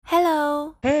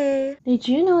Did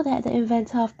you know that the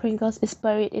inventor of Pringles is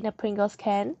buried in a Pringles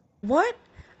can? What?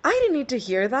 I didn't need to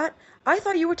hear that. I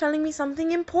thought you were telling me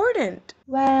something important.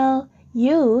 Well,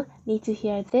 you need to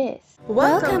hear this.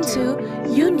 Welcome to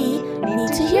You Need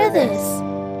to Hear This.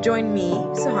 Join me,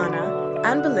 Suhana,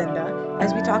 and Belinda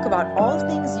as we talk about all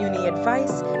things uni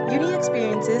advice, uni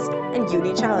experiences, and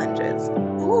uni challenges.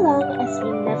 Come along as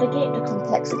we navigate the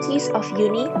complexities of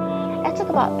uni and talk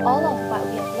about all of what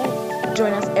we have learned.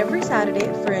 Join us every Saturday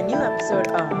for a new episode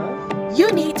of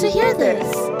You Need to Hear This.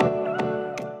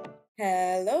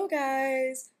 Hello,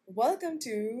 guys. Welcome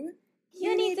to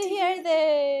You Need to Hear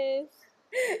This.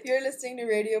 You're listening to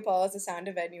Radio Pulse, the sound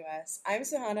of NUS. I'm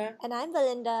Suhana. And I'm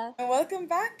Belinda. And welcome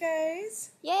back,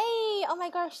 guys. Yay! Oh my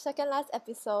gosh, second last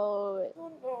episode.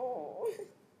 Oh no.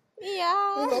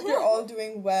 Yeah. We hope you're all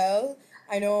doing well.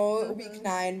 I know week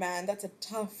 9, man, that's a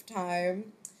tough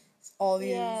time. All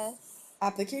these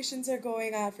applications are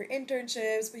going out for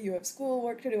internships, but you have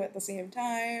schoolwork to do at the same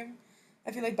time.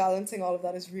 I feel like balancing all of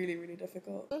that is really, really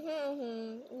difficult.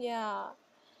 Yeah.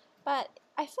 But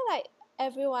I feel like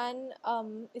everyone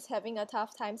is having a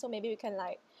tough time, so maybe we can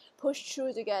like push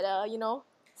through together,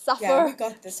 suffer. Yeah, we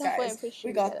got this, suffer guys. And push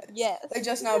We through got together. this. Yes. Like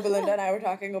just now, Belinda and I were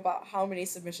talking about how many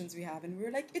submissions we have, and we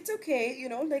were like, it's okay,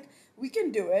 like we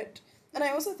can do it. And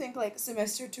I also think like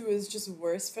semester 2 is just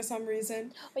worse for some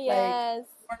reason. Oh, yes. Like,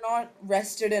 we're not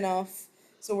rested enough,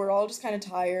 so we're all just kind of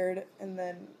tired, and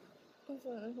then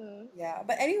yeah.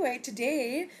 But anyway,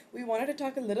 today we wanted to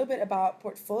talk a little bit about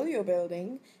portfolio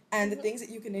building and the things that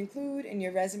you can include in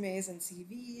your resumes and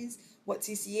CVs, what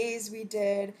CCAs we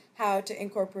did, how to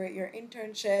incorporate your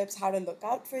internships, how to look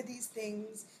out for these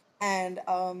things. And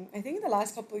I think in the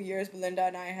last couple of years, Belinda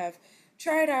and I have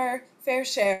tried our fair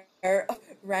share of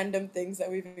random things that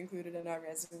we've included in our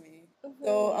resume.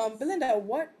 So, Belinda,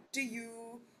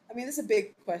 this is a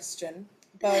big question,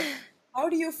 but how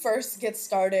do you first get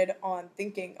started on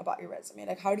thinking about your resume?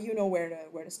 Like, how do you know where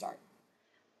to start?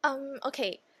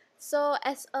 Okay. So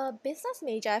as a business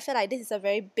major, I feel like this is a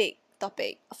very big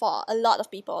topic for a lot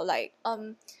of people. Like,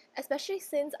 especially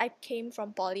since I came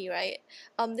from poly, right?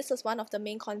 This was one of the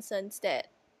main concerns that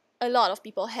a lot of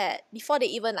people had before they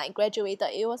even like graduated.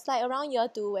 It was like around year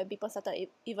 2 when people started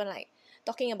even like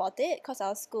talking about it, because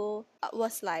our school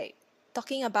was like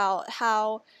talking about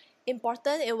how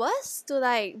important it was to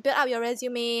like build up your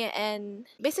resume and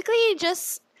basically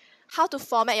just how to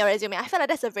format your resume. I feel like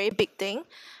that's a very big thing.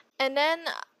 And then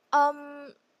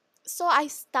um so I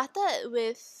started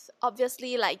with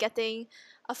obviously like getting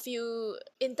a few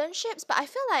internships, but I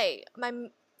feel like my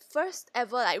first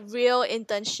ever like real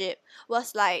internship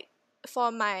was like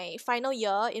for my final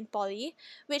year in poly,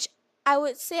 which I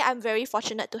would say I'm very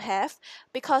fortunate to have,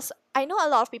 because I know a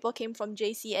lot of people came from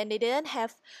JC and they didn't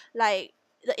have like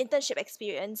the internship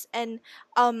experience, and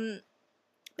um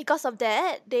because of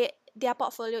that their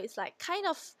portfolio is like kind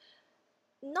of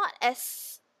not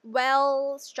as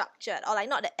well structured, or like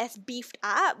not as beefed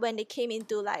up when they came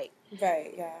into like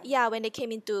Right, yeah. when they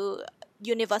came into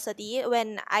university,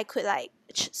 when I could like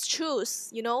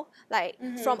choose, like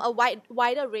from a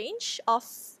wider range of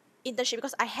internship,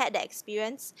 because I had that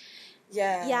experience.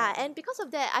 Yeah. And because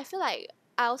of that, I feel like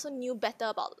I also knew better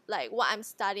about like what I'm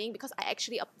studying, because I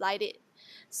actually applied it.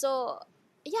 So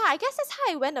yeah, I guess that's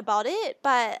how I went about it.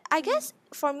 But I guess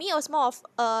for me it was more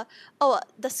of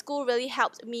the school really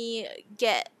helped me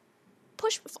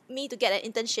me to get an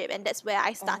internship, and that's where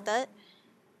I started.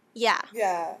 Yeah.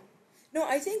 Yeah. No,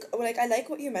 I think like I like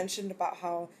what you mentioned about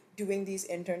how doing these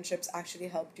internships actually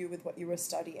helped you with what you were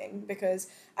studying, because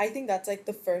I think that's like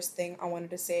the first thing I wanted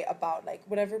to say about like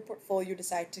whatever portfolio you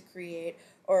decide to create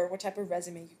or what type of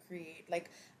resume you create. Like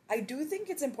I do think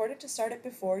it's important to start it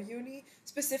before uni,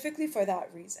 specifically for that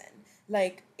reason.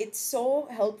 Like it's so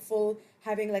helpful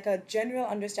having like a general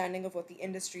understanding of what the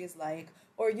industry is like,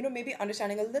 or maybe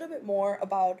understanding a little bit more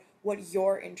about what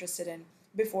you're interested in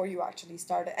before you actually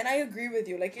start it. And I agree with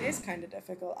you, like it is kind of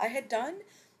difficult.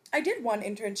 I did one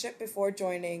internship before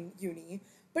joining uni,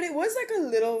 but it was like a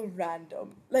little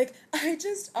random. Like I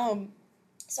just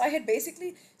so I had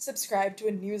basically subscribed to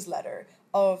a newsletter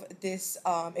of this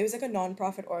it was like a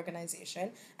nonprofit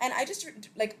organization, and I just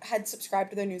like had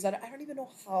subscribed to their newsletter. I don't even know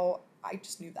how I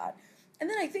just knew that. And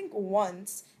then I think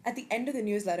once at the end of the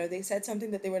newsletter they said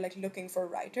something that they were like looking for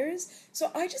writers. So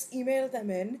I just emailed them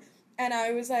in, and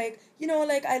I was like,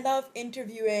 like I love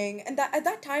interviewing, and that at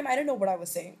that time I didn't know what I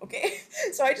was saying, okay?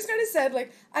 So I just kind of said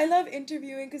like I love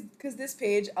interviewing because this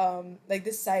page, like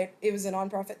this site, it was a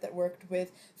nonprofit that worked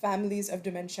with families of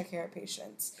dementia care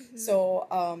patients. So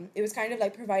it was kind of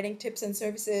like providing tips and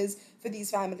services for these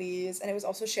families, and it was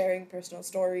also sharing personal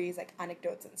stories, like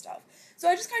anecdotes and stuff. So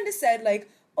I just kind of said like,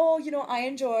 oh, I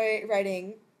enjoy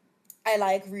writing, I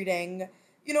like reading,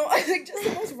 like just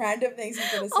the most random things you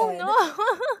could have Oh said. no.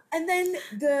 And then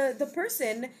the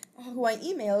person who I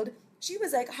emailed, she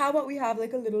was like, "How about we have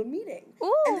like a little meeting?"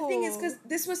 And the thing is, because Ooh.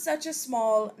 this was such a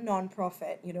small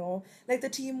nonprofit, like the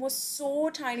team was so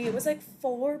tiny. It was like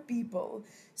 4 people.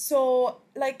 So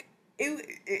like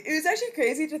it was actually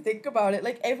crazy to think about it.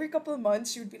 Like every couple of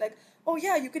months, she would be like, "Oh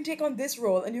yeah, you can take on this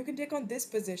role and you can take on this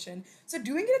position." So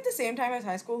doing it at the same time as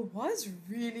high school was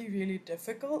really really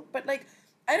difficult. But like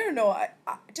I don't know.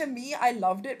 To me, I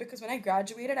loved it because when I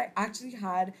graduated, I actually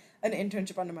had an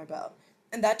internship under my belt.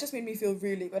 And that just made me feel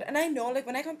really good. And I know, like,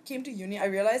 when I came to uni, I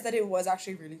realized that it was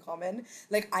actually really common.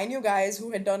 Like, I knew guys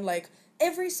who had done, like,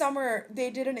 every summer they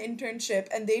did an internship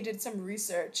and they did some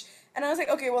research. And I was like,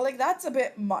 okay, well, like, that's a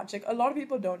bit much. Like, a lot of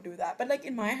people don't do that. But, like,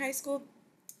 in my high school,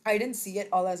 I didn't see it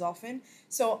all as often.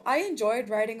 So I enjoyed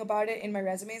writing about it in my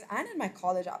resumes and in my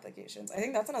college applications. I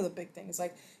think that's another big thing. It's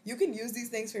like you can use these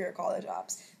things for your college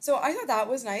apps. So I thought that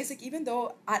was nice. Like even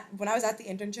though when I was at the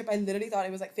internship, I literally thought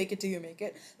it was like fake it till you make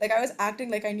it. Like I was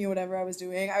acting like I knew whatever I was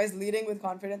doing. I was leading with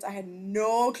confidence. I had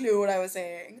no clue what I was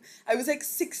saying. I was like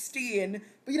 16,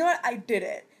 but you know what? I did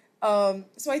it.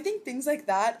 So I think things like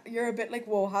that, you're a bit like,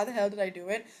 whoa, how the hell did I do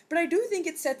it? But I do think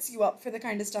it sets you up for the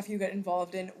kind of stuff you get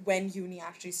involved in when uni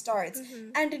actually starts. Mm-hmm.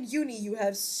 And in uni, you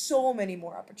have so many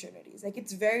more opportunities. Like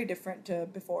it's very different to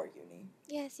before uni.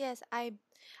 Yes, yes.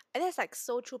 That's like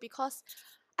so true because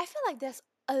I feel like there's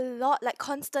a lot like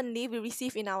constantly we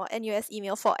receive in our NUS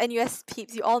email for NUS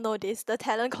peeps. You all know this, the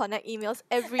Talent Connect emails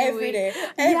every Every week. day,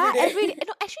 Yeah, every day. every day.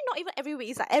 No, actually not even every week.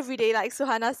 It's like every day, like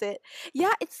Suhana said.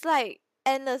 Yeah, it's like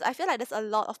endless. I feel like there's a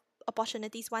lot of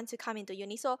opportunities once you come into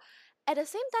uni. So at the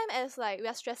same time as like we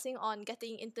are stressing on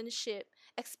getting internship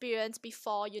experience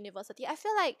before university, I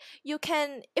feel like you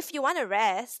can, if you want to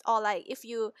rest, or like if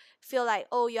you feel like,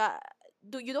 oh,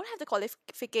 you don't have the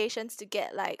qualifications to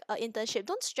get like an internship,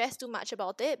 don't stress too much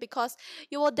about it because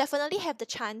you will definitely have the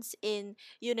chance in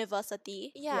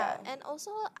university. Yeah, Yeah. and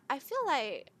also I feel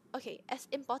like, okay, as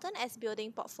important as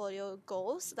building portfolio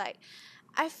goals, like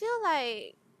I feel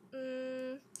like,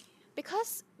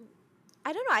 because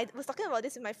I don't know. I was talking about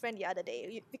this with my friend the other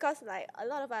day because like a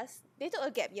lot of us they took a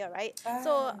gap year, right?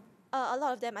 So Ah, a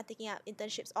lot of them are taking up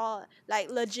internships or like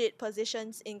legit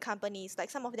positions in companies. Like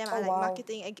some of them are oh like wow.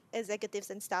 marketing executives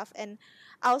and stuff. And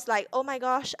I was like, oh my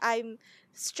gosh, I'm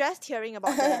stressed hearing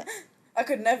about that. I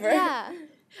could never. Yeah,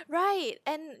 right.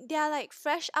 And they are like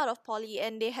fresh out of poly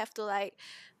and they have to like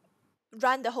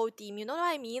run the whole team. You know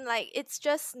what I mean? Like it's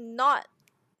just not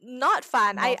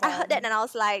fun. I, Not I heard that fun. and I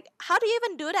was like, how do you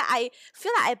even do that? I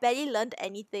feel like I barely learned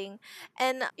anything.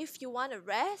 And if you want to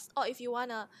rest or if you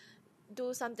want to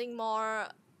do something more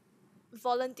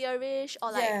volunteerish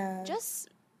or like Yeah. just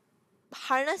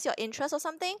harness your interest or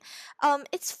something,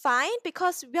 it's fine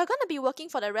because we are going to be working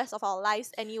for the rest of our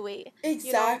lives anyway, you know.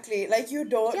 Exactly. Like you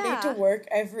don't need to Yeah, work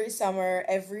every summer,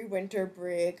 every winter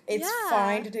break. It's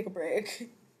fine yeah. to take a break.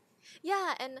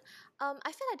 Yeah, and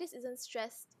I feel like this isn't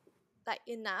stressed like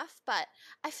enough, but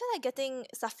I feel like getting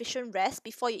sufficient rest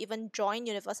before you even join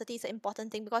university is an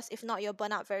important thing because if not, you'll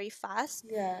burn out very fast.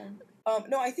 Yeah.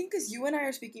 No, I think because you and I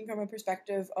are speaking from a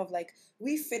perspective of like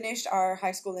we finished our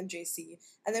high school and JC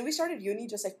and then we started uni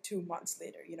just like 2 months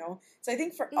later. So I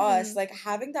think for us, Mm-hmm. like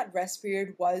having that rest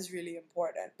period was really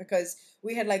important because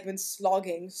we had like been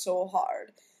slogging so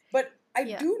hard. But I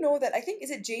Yeah. do know that I think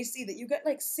is it JC that you get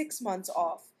like 6 months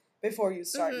off before you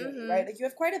start Mm-hmm. uni, Mm-hmm. right? Like you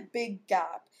have quite a big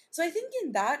gap. So I think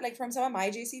in that, like from some of my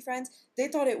JC friends, they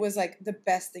thought it was like the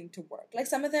best thing to work. Like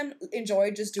some of them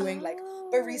enjoyed just doing like Oh.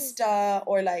 barista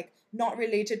or like not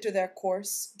related to their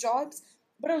course jobs.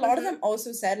 But a lot of Mm-hmm. them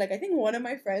also said, like, I think one of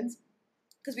my friends,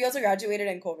 because we also graduated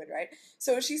in COVID, right?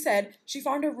 So she said she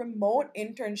found a remote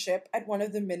internship at one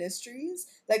of the ministries,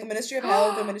 like a Ministry of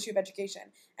Health or Ministry of Education.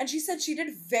 And she said she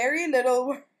did very little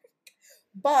work,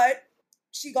 but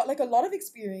she got like a lot of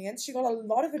experience. She got a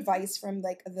lot of Mm-hmm. advice from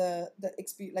like the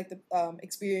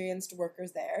experienced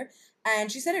workers there,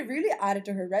 and she said it really added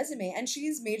to her resume. And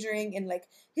she's majoring in like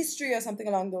history or something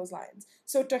along those lines.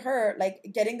 So to her,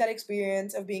 like getting that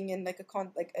experience of being in like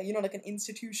like an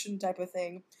institution type of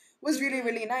thing was really Mm-hmm.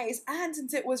 really nice. And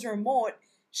since it was remote,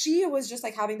 she was just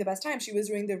like having the best time. She was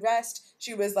doing the rest.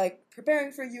 She was like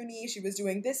preparing for uni. She was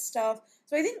doing this stuff.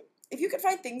 So I think if you could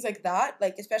find things like that,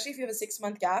 like especially if you have a 6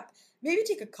 month gap, maybe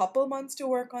take a couple months to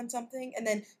work on something and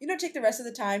then, take the rest of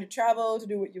the time to travel, to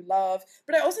do what you love.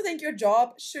 But I also think your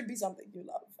job should be something you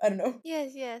love. I don't know.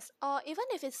 Yes, yes. Or even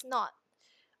if it's not,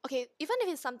 okay, even if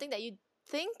it's something that you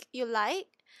think you like,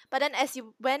 but then as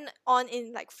you went on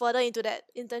in like further into that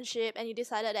internship and you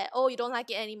decided that, oh, you don't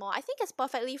like it anymore, I think it's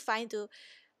perfectly fine to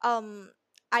um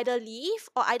either leave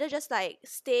or either just like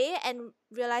stay and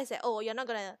realize that, oh, you're not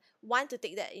gonna want to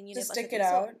take that in Just university. stick it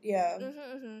out. Yeah.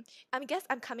 I guess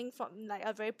I'm coming from like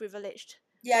a very privileged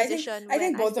Yeah, position I when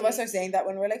think I both of us say, are saying that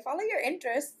when we're like, follow your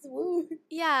interests. Woo.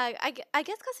 yeah, I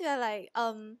guess because we are like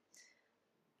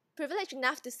privileged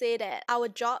enough to say that our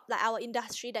job, like our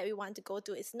industry that we want to go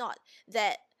to, is not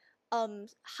that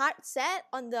hard set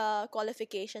on the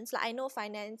qualifications. Like I know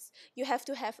finance, you have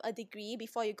to have a degree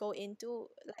before you go into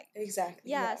like, Exactly.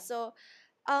 yeah. Yeah. So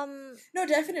No,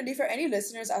 definitely for any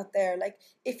listeners out there, like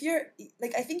if you're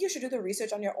like I think you should do the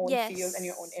research on your own field and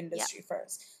your own yes, yeah. industry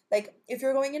first. Like if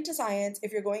you're going into science,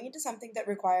 if you're going into something that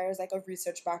requires like a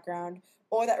research background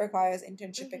or that requires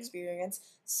internship experience,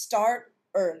 start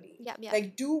early. Yep, yep.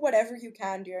 Like do whatever you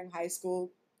can during high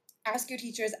school. Ask your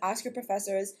teachers, ask your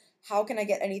professors, how can I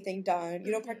get anything done?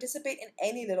 You know, participate in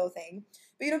any little thing.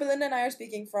 But you know, Belinda and I are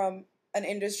speaking from an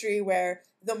industry where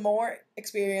the more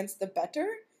experience, the better.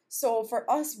 So for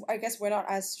us, I guess we're not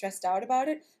as stressed out about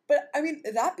it. But I mean,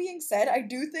 that being said, I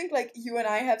do think like you and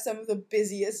I have some of the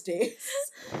busiest days.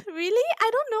 Really?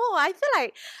 I don't know. I feel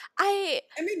like I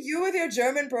mean, you with your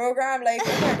German program, like,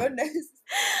 oh my goodness.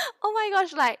 oh my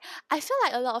gosh, like I feel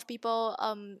like a lot of people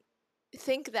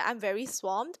think that I'm very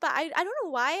swamped, but I don't know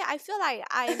why. I feel like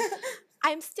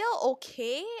I'm still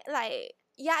okay. Like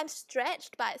yeah, I'm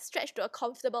stretched, but stretched to a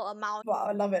comfortable amount. Wow,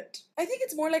 I love it. I think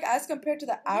it's more like as compared to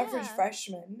the average Yeah.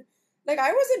 freshman. Like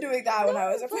I wasn't doing that when I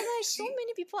was a But like so freshie.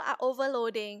 many people are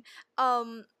overloading.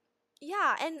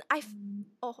 Yeah, and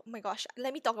oh my gosh,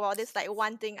 let me talk about this like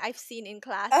one thing I've seen in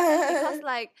class because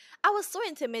like I was so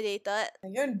intimidated.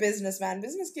 You're in business, man.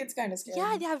 Business kids kind of scary.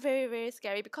 Yeah, they are very very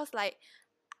scary because like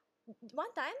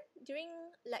one time during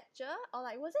lecture or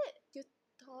like was it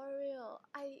tutorial?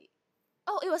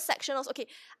 It was sectionals. Okay,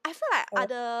 I feel like Oh.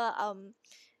 other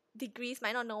degrees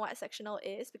might not know what sectional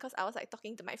is because I was like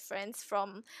talking to my friends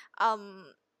from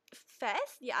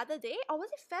FES the other day, or was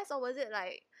it FES or was it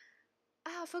like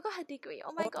I forgot her degree.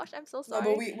 Oh my gosh, I'm so No,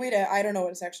 sorry. but wait, I don't know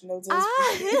what a sectional is.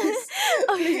 Ah, Please,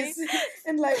 okay. please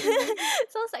enlighten me.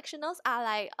 So sectionals are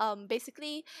like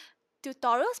basically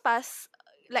tutorials plus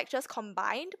lectures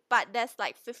combined, but there's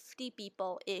like 50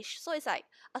 people ish. So it's like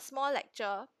a small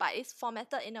lecture, but it's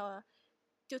formatted in a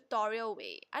tutorial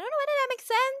way. I don't know whether that makes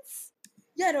sense.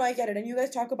 Yeah, no, I get it. And you guys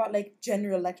talk about like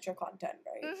general lecture content,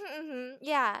 right?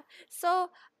 Yeah. So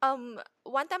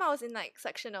one time I was in like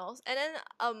sectionals and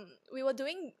then we were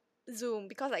doing Zoom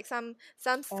because like some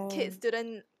kids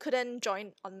couldn't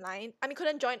join online. I mean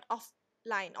couldn't join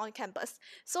offline on campus.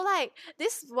 So like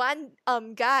this one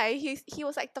guy, he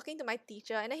was like talking to my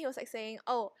teacher and then he was like saying,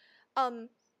 "Oh,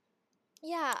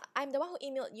 yeah, I'm the one who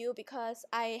emailed you because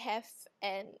I'm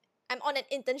on an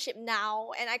internship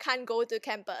now and I can't go to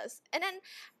campus." And then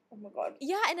Oh my god.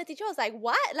 yeah, and the teacher was like,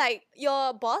 "What? Like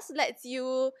your boss lets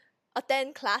you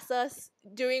attend classes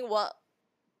during work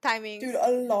timings?" Dude,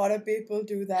 a lot of people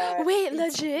do that. Wait,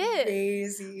 It's legit?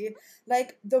 crazy.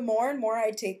 Like the more and more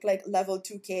I take like level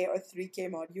 2K or 3K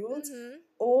modules,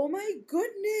 oh my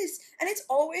goodness. And it's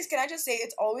always, can I just say,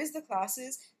 it's always the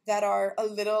classes that are a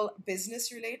little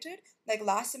business related. Like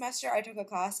last semester I took a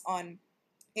class on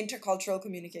intercultural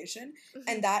communication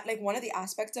and that like one of the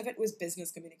aspects of it was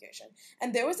business communication,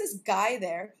 and there was this guy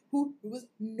there who was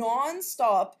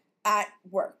non-stop at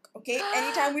work. Okay,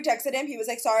 anytime we texted him he was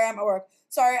like, sorry I'm at work,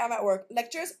 sorry I'm at work,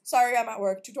 lectures, sorry I'm at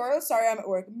work, tutorials, sorry I'm at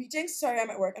work, meetings, sorry I'm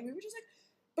at work. And we were just like,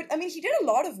 but I mean he did a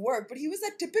lot of work, but he was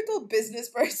that typical business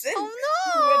person Oh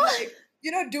who no! would like,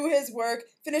 you know, do his work,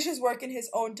 finish his work in his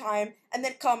own time, and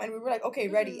then come. And we were like, okay,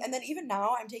 ready. And then even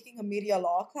now, I'm taking a media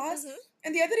law class.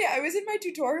 And the other day, I was in my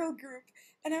tutorial group,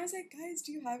 and I was like, guys,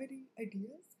 do you have any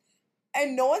ideas?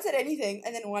 And no one said anything.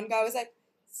 And then one guy was like,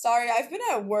 sorry, I've been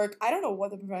at work. I don't know what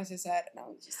the professor said. And I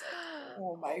was just like,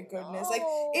 oh my goodness. Like,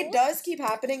 it does keep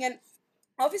happening. And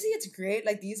obviously it's great,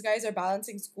 like these guys are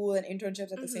balancing school and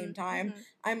internships at the same time.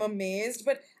 I'm amazed,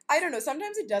 but I don't know,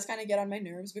 sometimes it does kind of get on my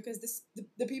nerves because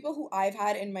the people who I've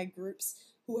had in my groups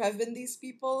who have been these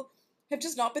people have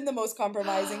just not been the most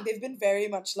compromising. They've been very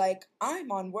much like,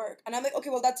 I'm on work, and I'm like, okay,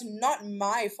 well that's not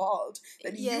my fault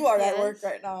that you are at work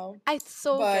right now. I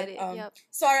so But get it. Yep.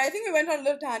 sorry, I think we went on a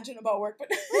little tangent about work, but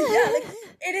yeah, like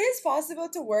it is possible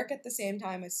to work at the same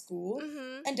time as school.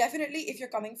 And definitely if you're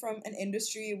coming from an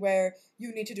industry where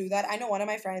you need to do that. I know one of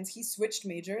my friends, he switched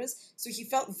majors, so he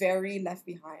felt very left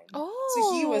behind.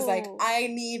 So he was like, I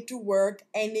need to work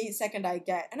any second I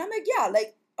get. And I'm like, yeah,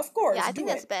 like of course. Yeah, I think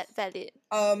that's valid.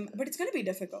 But it's gonna be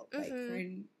difficult. Like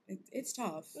it's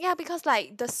tough. Yeah, because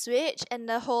like the switch and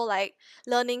the whole like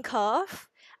learning curve,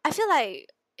 I feel like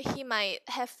he might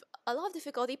have a lot of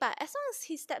difficulty, but as long as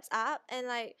he steps up and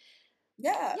like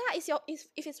Yeah. yeah,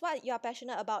 if it's what you're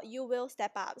passionate about, you will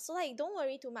step up. So like don't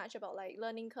worry too much about like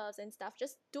learning curves and stuff.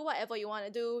 Just do whatever you want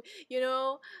to do, you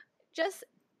know. Just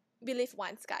believe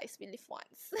once, guys. Believe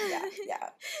once. Yeah, yeah.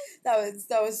 That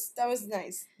was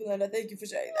nice, Belinda. Thank you for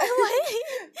sharing that. Why?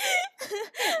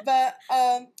 But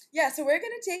yeah, so we're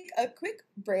gonna take a quick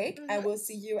break and Mhm. we'll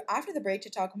see you after the break to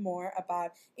talk more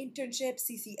about internships,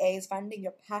 CCAs, finding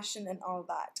your passion and all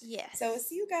that. Yes. So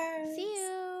see you guys. See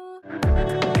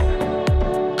you.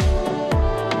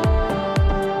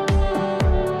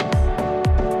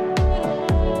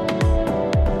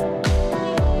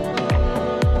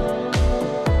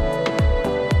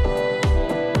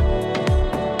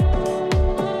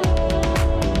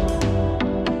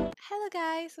 Hello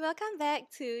guys, welcome back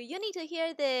to You Need to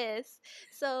Hear This.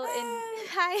 So in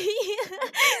Hi.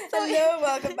 hi. So Hello,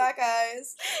 welcome back,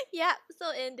 guys. yeah,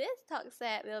 so in this talk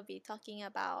set we'll be talking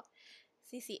about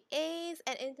CCAs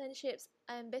and internships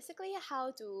and basically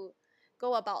how to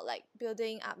go about like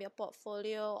building up your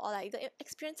portfolio or like the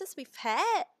experiences we've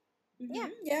had. Yeah.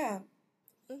 Yeah.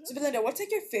 Mhm. So Belinda, what's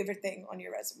like your favorite thing on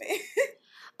your resume?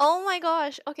 Oh my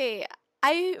gosh. Okay.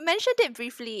 I mentioned it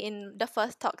briefly in the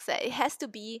first talk set. It has to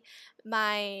be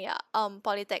my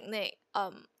polytechnic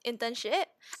internship.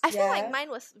 I feel like Yeah. mine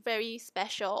was very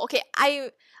special.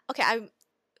 I'm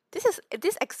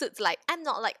this exudes like I'm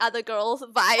not like other girls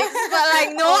vibes, but like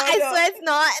no, Oh I no. swear it's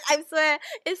not. I swear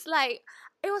it's like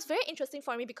it was very interesting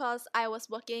for me because I was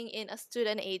working in a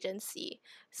student agency.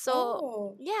 So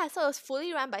Oh. yeah, so it was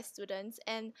fully run by students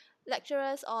and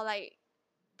lecturers or like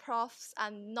profs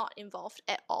are not involved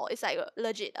at all. It's like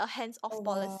legit a hands-off Oh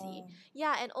policy. wow.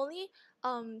 Yeah, and only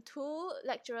two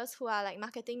lecturers who are like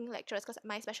marketing lecturers because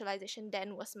my specialization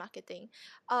then was marketing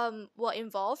were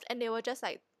involved and they were just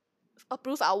like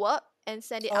approve our work and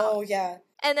send it out. Oh yeah.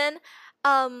 And then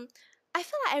I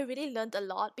feel like I really learned a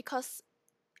lot because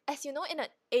as you know in an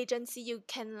agency you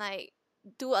can like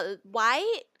do a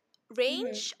wide Mm-hmm.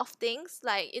 range of things.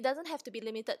 Like it doesn't have to be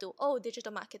limited to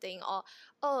digital marketing or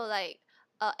like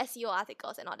SEO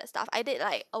articles and all that stuff. I did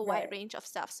like a wide Right. range of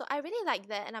stuff. So I really like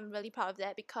that and I'm really proud of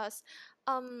that because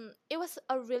it was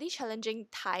a really challenging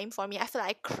time for me. I feel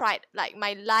like I cried like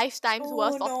my lifetime's Oh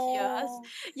worth of tears. no.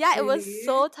 Yeah, it was Really?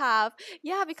 so tough.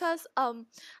 Yeah, because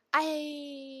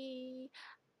I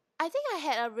I think I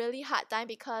had a really hard time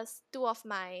because two of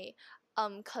my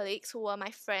colleagues who were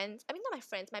my friends, I mean not my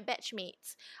friends, my batch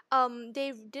mates,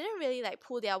 they didn't really like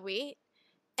pull their weight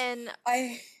and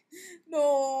I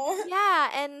no.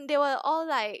 yeah, and they were all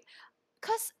like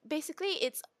cause basically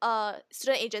it's a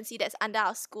student agency that's under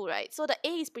our school, right? So the A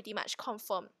is pretty much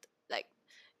confirmed. Like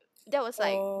that was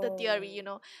like the theory, you Oh.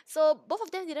 know. So both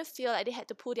of them didn't feel like they had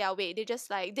to pull their weight. They just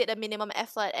like did a minimum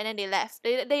effort and then they left.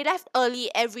 They left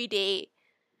early every day.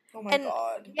 Oh my And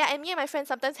god. yeah, and me and my friends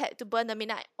sometimes had to burn the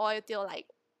midnight oil till like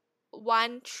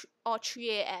 1 or 3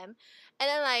 a.m. And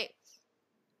then like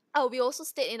we also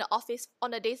stayed in the office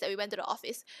on the days that we went to the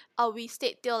office. We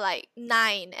stayed till like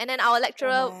 9, and then our Oh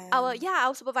lecturer, man.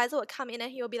 our supervisor would come in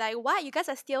and he would be like, "What? You guys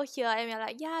are still here?" And we're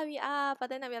like, "Yeah, we are." But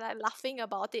then we're like laughing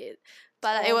about it,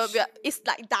 but like, Oh it's shoot.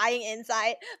 like dying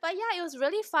inside. But yeah, it was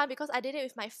really fun because I did it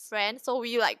with my friend. So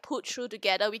we like put through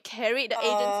together. We carried the Uh,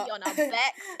 agency on our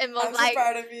backs and was I'm so like,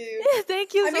 proud of you.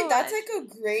 "Thank you I mean, so that's much." like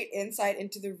a great insight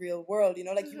into the real world, you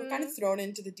know, like you were kind of Mm-hmm. thrown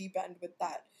into the deep end with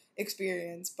that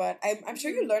experience, but I'm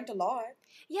sure you Mm-hmm. learned a lot.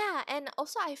 Yeah, and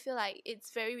also I feel like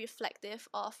it's very reflective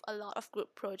of a lot of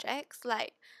group projects.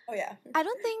 Like Oh yeah. I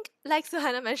don't think, like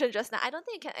Suhana mentioned just now, I don't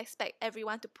think you can expect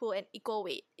everyone to pull an equal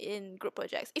weight in group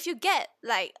projects. If you get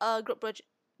like a group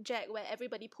project where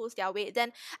everybody pulls their weight,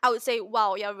 then I would say,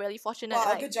 wow, you're really fortunate. Wow,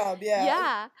 Like, good job. Yeah.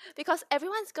 yeah, because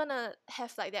everyone's gonna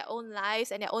have like their own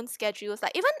lives and their own schedules.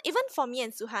 Like even for me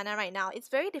and Suhana right now, it's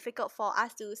very difficult for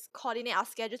us to coordinate our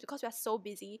schedules because we are so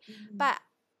busy. Mhm. But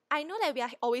I know that we are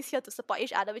always here to support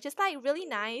each other, which is like really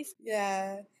nice.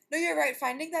 Yeah. No, you're right.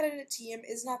 Finding that in a team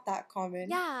is not that common.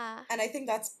 Yeah. And I think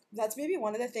that's maybe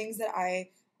one of the things that I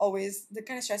always that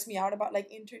kind of stress me out about like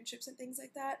internships and things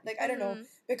like that. Like I don't know, Mm-hmm.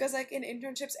 because like in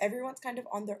internships everyone's kind of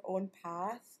on their own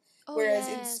path, Oh whereas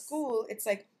in yes. school it's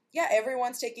like yeah,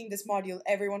 everyone's taking this module,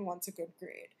 everyone wants a good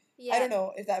grade. I Yeah. don't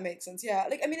know if that makes sense. Yeah.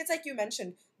 Like I mean it's like you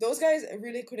mentioned, those guys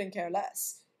really couldn't care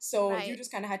less. So you Right.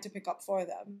 just kind of had to pick up for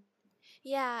them.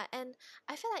 Yeah, and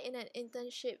I feel like in an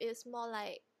internship it's more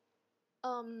like I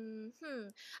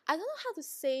don't know how to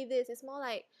say this. It's more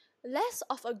like less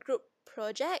of a group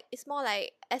project. It's more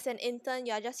like as an intern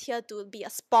you're just here to be a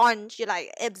sponge. You're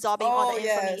like absorbing all Oh the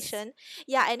yes. information.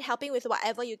 Yeah, and helping with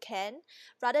whatever you can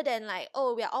rather than like,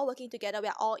 oh, we are all working together, we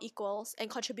are all equals and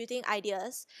contributing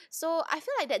ideas. So I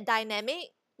feel like that dynamic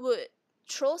would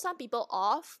throw some people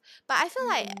off. But I feel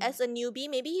like Mm. as a newbie,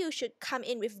 maybe you should come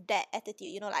in with that attitude,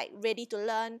 you know, like ready to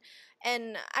learn,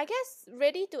 and I guess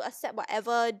ready to accept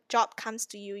whatever job comes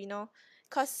to you, you know,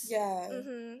 cause Yeah.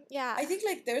 yeah. I think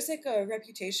like there's like a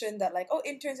reputation that like, oh,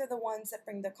 interns are the ones that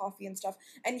bring the coffee and stuff.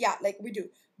 And yeah, like we do.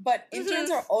 But interns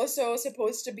Mm-hmm. are also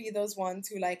supposed to be those ones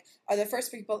who like are the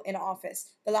first people in office,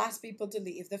 the last people to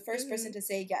leave, the first person Mm-hmm. to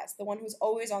say yes, the one who's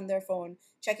always on their phone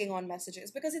checking on messages.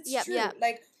 Because it's Yep, true. yep.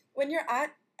 Like when you're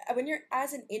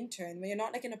as an intern, when you're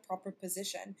not like in a proper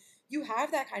position, you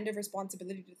have that kind of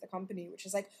responsibility to the company, which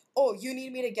is like, oh, you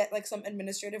need me to get like some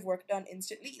administrative work done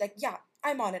instantly. Like, yeah,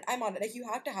 I'm on it. I'm on it. Like you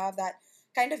have to have that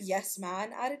kind of yes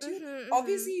man attitude. Mm-hmm, mm-hmm.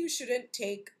 Obviously, you shouldn't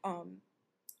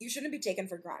be taken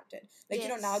for granted. Like,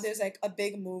 now Yes. there's like a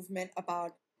big movement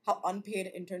about how unpaid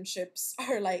internships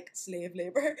are like slave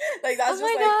labor. Like Oh that's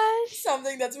just my like gosh.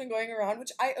 something that's been going around,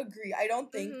 which I agree. I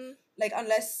don't think Mm-hmm. like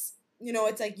unless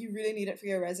it's like you really need it for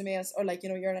your resume or like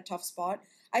you're in a tough spot.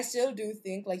 I still do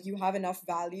think like you have enough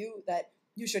value that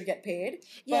you should get paid.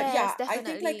 But Yes, yeah, I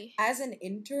think like definitely. as an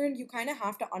intern, you kind of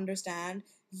have to understand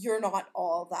you're not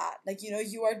all that. Like,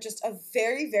 you are just a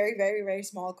very, very, very, very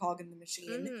small cog in the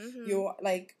machine. Mm-hmm, mm-hmm. You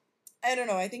like, I don't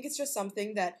know. I think it's just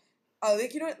something that,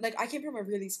 like, like I came from a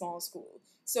really small school.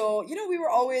 So, we were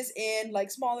always in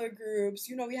like smaller groups.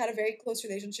 We had a very close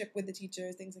relationship with the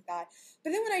teachers, things like that.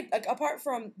 But then when like, apart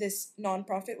from this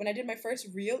nonprofit, when I did my first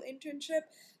real internship,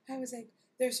 I was like,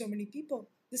 there's so many people.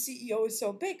 The CEO is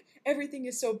so big. Everything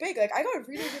is so big. Like, I got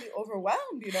really, really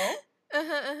overwhelmed.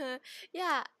 Uh-huh, uh-huh.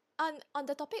 Yeah, on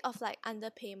the topic of like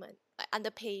underpayment, like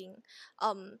underpaying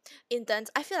interns,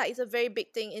 I feel like it's a very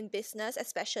big thing in business,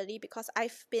 especially because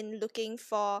I've been looking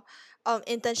for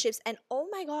internships, and oh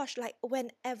my gosh, like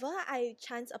whenever I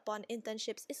chance upon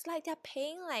internships, it's like they're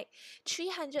paying like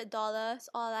 $300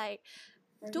 or like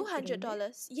Are two you hundred kidding me?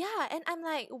 dollars. Yeah, and I'm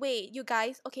like, wait, you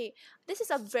guys, okay, this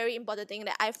is a very important thing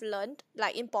that I've learned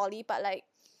like in poly, but like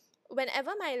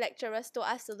whenever my lecturers told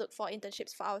us to look for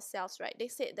internships for ourselves, right, they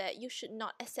said that you should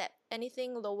not accept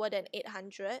anything lower than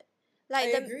 800. I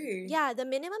Like agree. the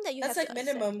minimum that you That's have like to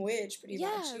accept. minimum wage, pretty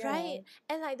much. Yeah, Yeah. right.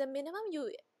 And like the minimum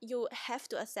you have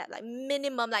to accept, like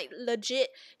minimum, like legit,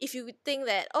 if you think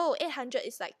that, oh, 800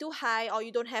 is like too high, or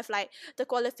you don't have like the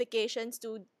qualifications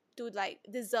to like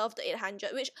deserve the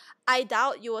 800, which I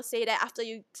doubt you will say that after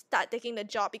you start taking the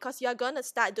job, because you're gonna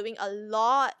start doing a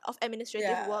lot of administrative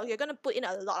Yeah. work, you're gonna put in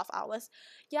a lot of hours.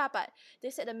 Yeah, but they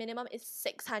said the minimum is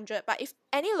 600, but if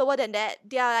any lower than that,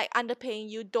 they are like underpaying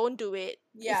you. Don't do it.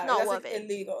 It's Yeah, not that's worth like it.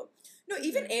 illegal. No,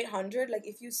 even Mm-hmm. 800, like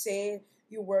if you say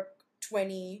you work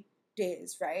 20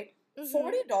 days, right? Mm-hmm.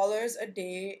 $40 a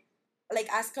day, like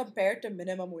as compared to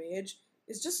minimum wage,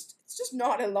 it's just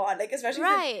not a lot. Like especially if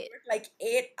you Right. work like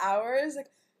 8 hours,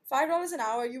 like $5 an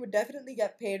hour, you would definitely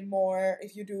get paid more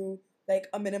if you do like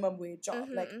a minimum wage job,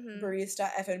 Mm-hmm, like mm-hmm. barista,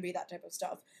 F&B, that type of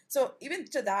stuff. So even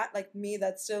to that, like me,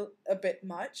 that's still a bit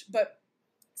much, but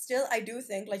still I do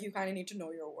think like you kind of need to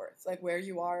know your worth, like where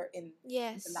you are in the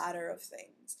Yes. ladder of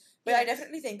things. But I Yes.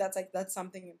 definitely think that's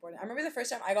something important. I remember the first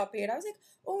time I got paid, I was like,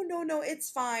 oh no, no, it's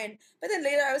fine. But then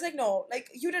later I was like, no, like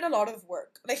you did a lot of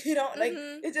work. Like, like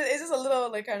Mm-hmm. it's just a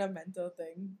little like kind of mental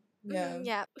thing. Yeah. Mm,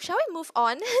 yeah. Shall we move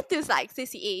on to like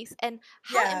CCAs and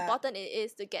how Yeah. important it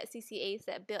is to get CCAs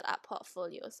that build up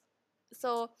portfolios?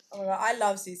 So Oh my god, I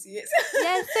love CCAs.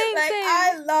 yeah, same, Like same.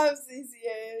 I love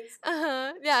CCAs.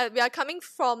 Uh-huh. Yeah, we are coming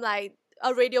from like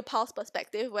a Radio Pulse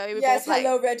perspective where we Yes, both like,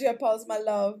 hello, Regia Pulse, my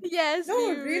love. yes, we No,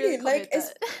 really really, like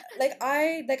committed.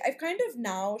 it's I've kind of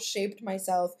now shaped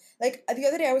myself. Like the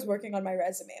other day I was working on my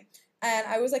resume and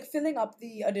I was like filling up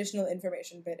the additional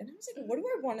information bit and I was like, what do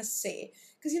I want to say?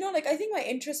 Because like I think my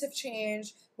interests have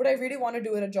changed. What I really want to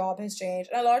do in a job has changed.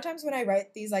 And a lot of times when I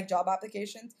write these like job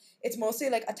applications, it's mostly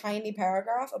like a tiny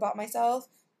paragraph about myself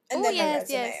and Oh then my yes,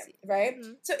 yes. resume, right?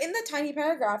 Mm-hmm. So in the tiny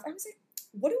paragraph, I was like,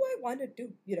 what do I want to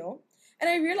do? And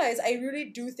I realized I really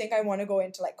do think I want to go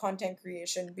into like content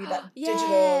creation, be that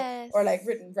digital or like Yes.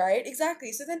 written, right?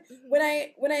 Exactly. So then Mm-hmm.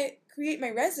 when I create my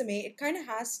resume, it kind of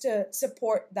has to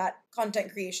support that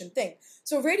content creation thing.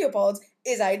 So Radio Pods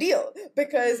is ideal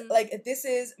because Mm-hmm. like this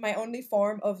is my only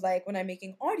form of like when I'm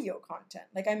making audio content,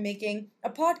 like I'm making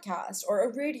a podcast or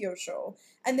a radio show.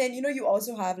 And then you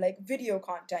also have like video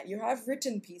content, you have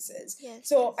written pieces. Yes,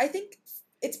 So I yes. think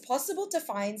it's possible to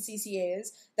find CCAs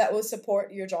that will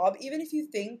support your job, even if you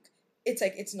think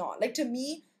it's not. Like to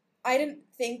me, I didn't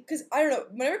think because I don't know.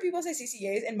 Whenever people say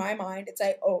CCAs, in my mind, it's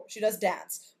like, oh, she does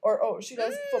dance or oh, she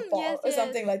does Mm, yes, football or yes.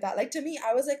 something like that. Like to me,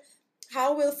 I was like,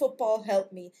 how will football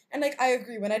help me? And like I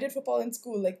agree, when I did football in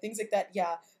school, like things like that,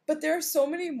 yeah. But there are so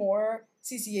many more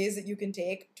CCAs that you can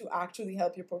take to actually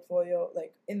help your portfolio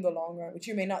like in the long run, which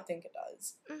you may not think it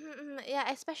does.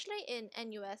 Yeah, especially in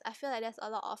NUS, I feel like there's a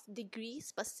lot of degree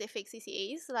specific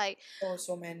CCAs. Like, Oh,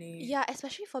 so many. yeah,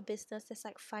 especially for business, there's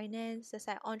like finance, there's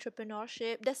like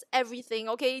entrepreneurship, there's everything.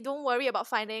 Okay, don't worry about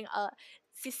finding a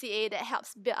CCA that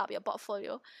helps build up your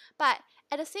portfolio. But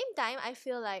at the same time, I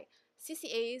feel like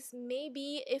CCAs,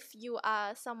 maybe if you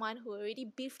are someone who already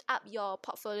beefed up your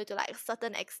portfolio to like a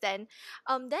certain extent,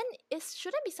 then it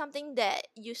shouldn't be something that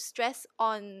you stress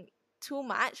on too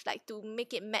much, like to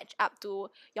make it match up to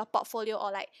your portfolio,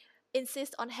 or like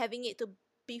insist on having it to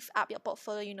beef up your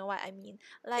portfolio, you know what I mean?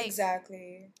 Like,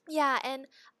 Exactly. yeah, and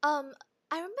I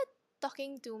remember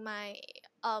talking to my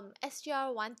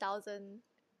SGR 1000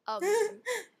 um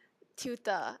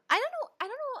tutor. I don't know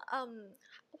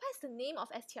what's the name of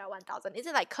STR 1000? Is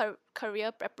it like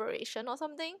career preparation or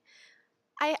something?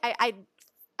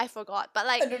 I forgot, but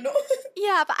I like, don't know.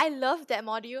 yeah, but I love that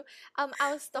module.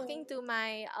 I was talking Oh. to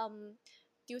my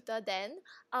tutor then.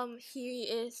 He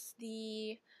is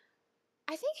the,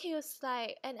 I think he was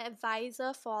like an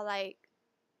advisor for like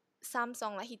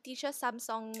Samsung. Like he teaches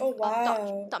Samsung Oh top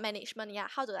wow. top management, yeah,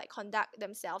 how to like conduct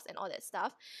themselves and all that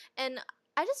stuff. And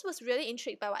I just was really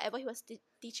intrigued by whatever he was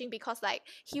teaching, because like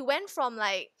he went from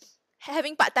like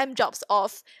having part-time jobs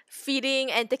of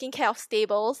feeding and taking care of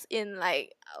stables in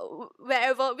like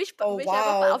wherever Oh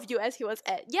whichever part wow. of US he was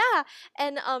at, yeah.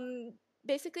 And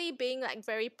basically being like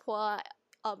very poor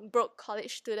broke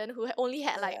college student who only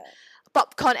had like Yeah.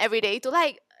 popcorn every day, to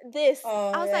like this.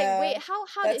 Oh I was like, wait, yeah.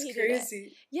 how did That's he do that?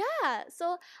 crazy. Yeah.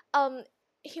 So um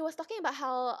he was talking about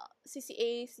how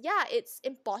CCAs, yeah, it's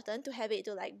important to have it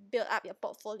to like build up your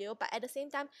portfolio, but at the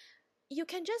same time, you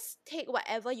can just take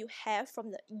whatever you have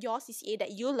from your CCA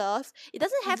that you love. It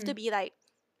doesn't have to Mm-hmm. be like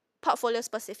portfolio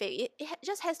specific.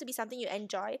 Just has to be something you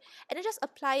enjoy, and then just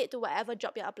apply it to whatever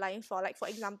job you're applying for. Like for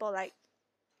example, like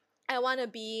I want to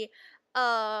be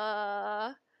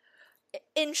uh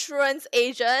insurance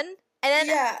agent,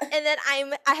 Yeah. and then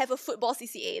I have a football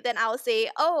CCA, then I'll say,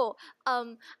 oh,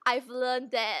 I've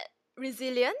learned that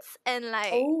resilience and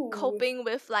like Oh. coping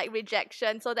with like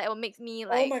rejection, so that will make me Oh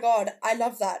like, my God. I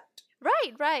love that.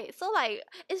 right. So like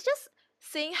it's just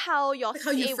seeing how your Like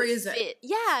how you CCA would phrase it. fit.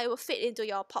 Yeah, it will fit into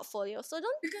your portfolio. So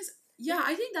don't. Because yeah,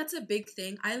 I think that's a big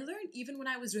thing. I learned even when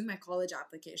I was doing my college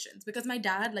applications because my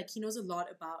dad like he knows a lot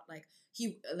about like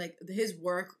he like his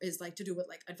work is like to do with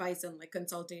like advice and like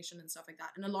consultation and stuff like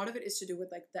that. And a lot of it is to do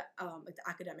with like the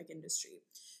academic industry.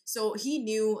 So he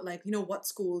knew like what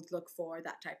schools look for,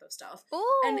 that type of stuff.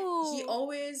 And he Oh.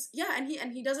 always yeah, and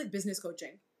he does like business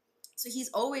coaching. So he's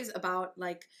always about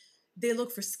like they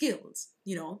look for skills.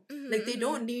 Like they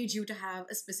don't Mm-hmm. need you to have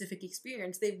a specific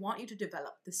experience. They want you to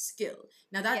develop the skill.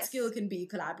 Now that skill Yes. can be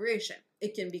collaboration,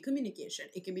 it can be communication,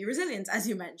 it can be resilience, as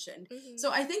you mentioned. Mm-hmm.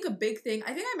 So I think a big thing,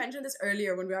 I think I mentioned this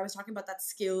earlier when I was talking about that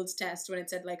skills test when it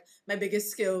said like my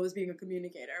biggest skill was being a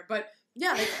communicator. But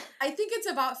yeah, like I think it's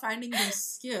about finding those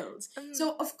skills. Mm-hmm.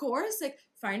 So of course, like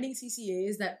finding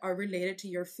CCAs that are related to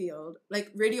your field, like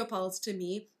Radio Pulse to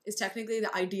me is technically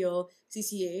the ideal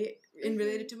CCA in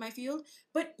related to my field.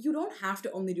 But you don't have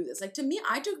to only do this. Like to me,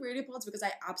 I took Radio Pulse because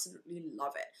I absolutely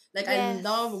love it. Like I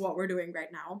love Yes. what we're doing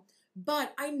right now.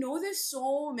 But I know there's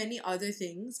so many other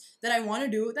things that I want to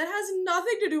do that has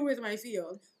nothing to do with my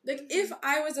field. Like if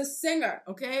I was a singer,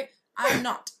 okay, I'm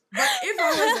not. But if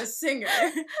I was a singer,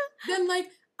 then like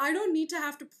I don't need to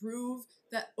have to prove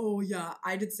that, oh yeah,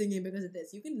 I did singing because of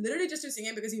this. You can literally just do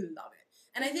singing because you love it.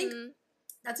 And I think Mhm.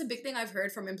 that's a big thing I've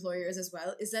heard from employers as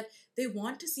well is that they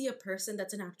want to see a person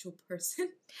that's an actual person.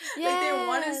 Like they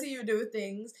want to Yes. see you do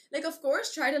things. Like of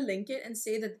course try to link it and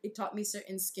say that it taught me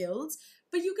certain skills,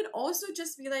 but you can also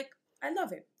just be like I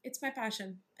love it. It's my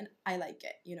passion and I like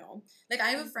it. Like I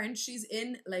have a friend, she's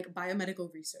in like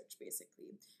biomedical research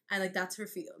basically. And like that's her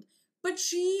field. But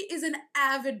she is an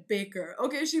avid baker.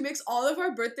 Okay, she makes all of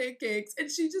our birthday cakes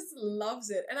and she just loves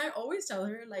it. And I always tell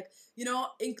her like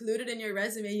include it in your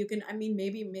resume. You can, I mean,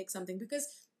 maybe make something because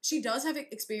she does have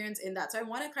experience in that. So I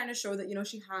want to kind of show that,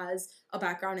 she has a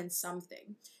background in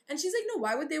something. And she's like, no,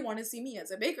 why would they want to see me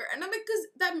as a baker? And I'm like,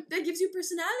 because that gives you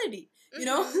personality, Mhm.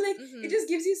 like it Mhm. just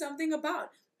gives you something about.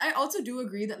 I also do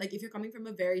agree that like if you're coming from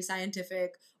a very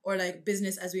scientific or like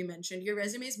business, as we mentioned, your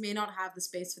resumes may not have the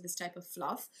space for this type of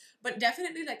fluff. But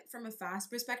definitely like from a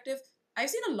fast perspective, I've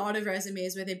seen a lot of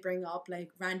resumes where they bring up like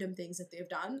random things that they've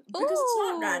done because it's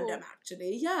not Ooh. random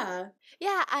actually. Yeah.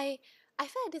 Yeah, I I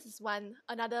feel like this is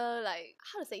another like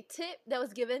how to say tip that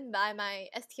was given by my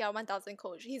STR 1000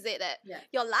 coach. He said that Yeah.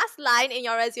 your last line in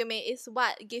your resume is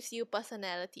what gives you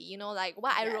personality. You know, like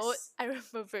what I wrote, Yes. I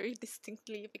remember very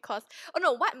distinctly because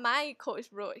what my coach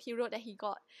wrote. He wrote that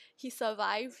he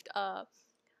survived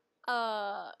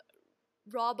a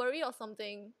robbery or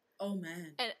something. Oh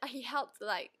man. And he helped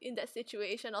like in that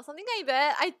situation or something like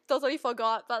that. I totally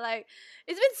forgot, but like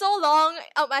it's been so long.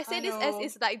 I say I this as know.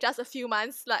 it's like just a few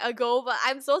months like ago, but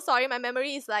I'm so sorry. My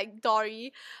memory is like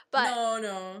Dory, but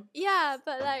No. yeah,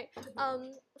 but like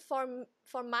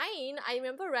for mine, I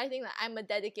remember writing like I'm a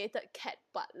dedicated cat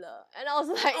butler, and I was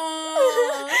like,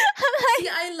 Oh. I'm See,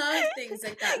 like, I love things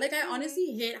like that. Like, I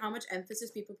honestly hate how much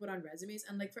emphasis people put on resumes.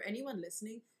 And like, for anyone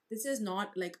listening, this is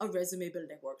not like a resume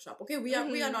building workshop. Okay, we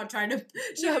are not trying to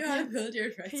show Yup, you how to yup. build your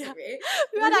resume. we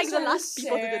We're are like just the trying to last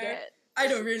people to do share- that. I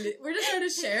don't really. We're just trying to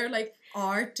share like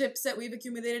our tips that we've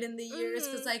accumulated in the years.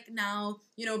 Because like now,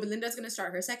 Belinda's gonna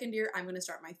start her second year. I'm gonna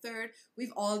start my third.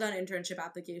 We've all done internship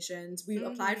applications. We've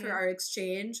applied for our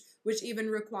exchange, which even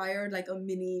required like a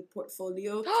mini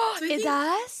portfolio. So I It think-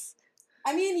 does?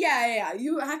 I mean, yeah.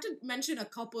 You have to mention a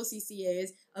couple CCAs,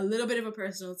 a little bit of a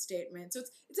personal statement. So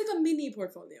it's like a mini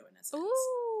portfolio in a sense.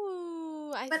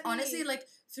 Ooh, I But see. honestly, like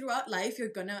throughout life, you're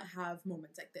gonna have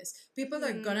moments like this. People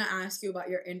are gonna ask you about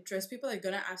your interests. People are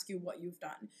gonna ask you what you've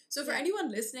done. So for Yeah.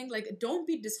 anyone listening, like don't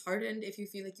be disheartened if you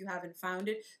feel like you haven't found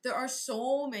it. There are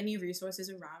so many resources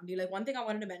around you. Like one thing I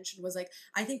wanted to mention was like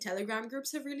I think Telegram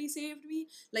groups have really saved me.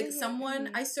 Like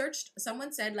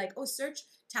someone said like, oh, search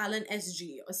talent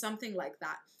SG or something like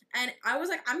that. And I was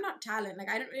like, I'm not talent. Like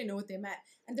I didn't really know what they meant.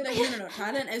 And they're like, no,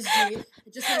 talent SG.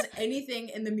 It just has anything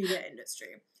in the media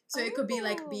industry. So it could be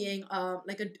like Oh. being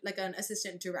like an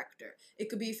assistant director. It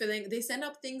could be they send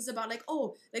up things about like,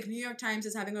 oh, like New York Times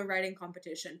is having a writing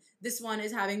competition. This one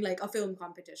is having like a film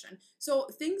competition. So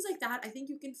things like that I think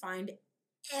you can find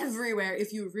everywhere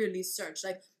if you really search.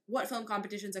 Like what film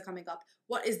competitions are coming up?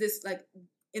 What is this like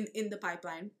in the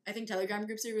pipeline? I think Telegram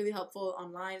groups are really helpful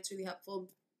online. It's really helpful.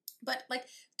 But like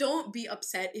don't be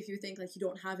upset if you think like you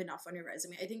don't have enough on your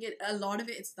resume. I think a lot of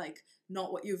it's like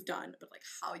not what you've done, but like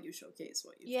how you showcase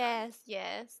what you've done.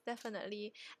 Yes,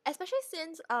 definitely. Especially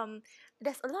since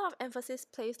there's a lot of emphasis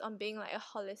placed on being like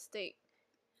a holistic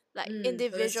like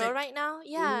individual Holistic. right now.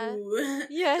 Yeah. Ooh,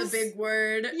 Yes. the big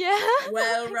word. Yeah.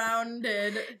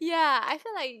 Well-rounded. Yeah, I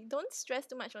feel like don't stress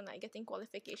too much on like getting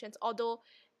qualifications. Although,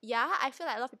 yeah, I feel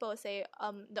like a lot of people will say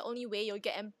the only way you'll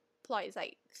get employed is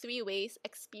like 3 ways: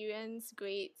 experience,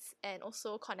 grades, and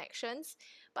also connections.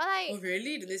 But like Oh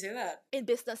really? Did they say that? in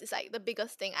business, it's like the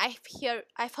biggest thing.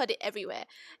 I've heard it everywhere,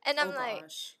 and I'm like,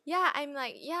 Gosh.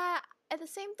 yeah. At the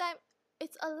same time,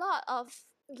 it's a lot of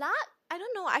luck. I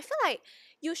don't know. I feel like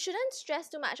you shouldn't stress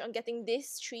too much on getting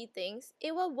these 3 things.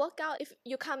 It will work out if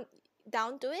you come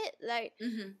down to it. Like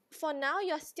for now,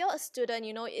 you're still a student.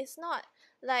 It's not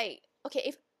like okay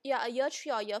if you're a year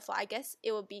 3 or year 4. I guess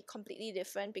it will be completely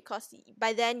different because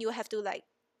by then you have to like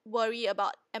worry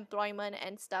about employment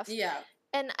and stuff. Yeah.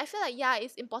 And I feel like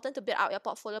it's important to build out your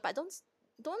portfolio, but don't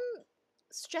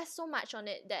stress so much on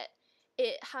it that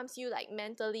it harms you like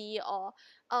mentally, or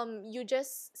you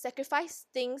just sacrifice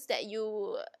things that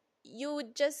you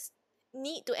just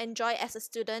need to enjoy as a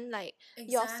student, like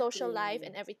your social life Exactly.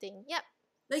 and everything. Yep.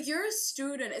 Like you're a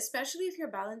student, especially if you're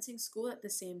balancing school at the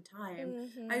same time.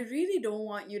 Mhm. I really don't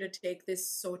want you to take this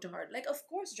so to heart. Like, of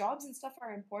course, jobs and stuff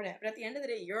are important, but at the end of the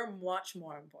day, you're much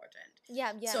more important.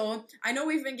 Yeah. So I know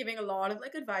we've been giving a lot of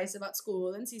like advice about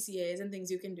school and CCAs and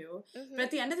things you can do, Mhm. but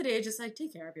at the end of the day, just like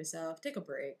take care of yourself, take a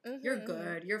break. You're Mhm,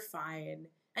 good, you're fine,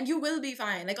 and you will be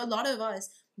fine. Like a lot of us,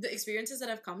 the experiences that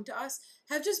have come to us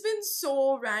have just been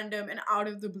so random and out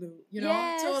of the blue, So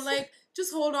Yes. like,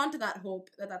 just hold on to that hope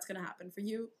that that's gonna happen for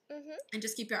you, Mhm. and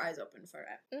just keep your eyes open for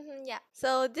it. Yeah.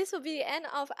 So this will be the end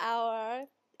of our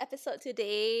episode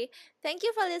today. Thank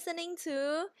you for listening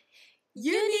to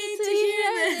You need to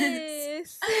hear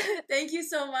this. Thank you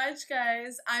so much,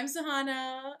 guys. I'm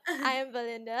Sahana. I am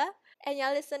Belinda, and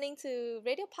you're listening to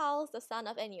Radio Pulse, the sound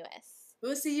of NUS.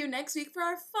 We'll see you next week for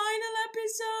our final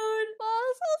episode.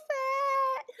 Oh, so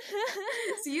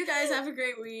sad. See you guys. Have a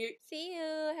great week. See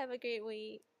you. Have a great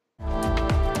week.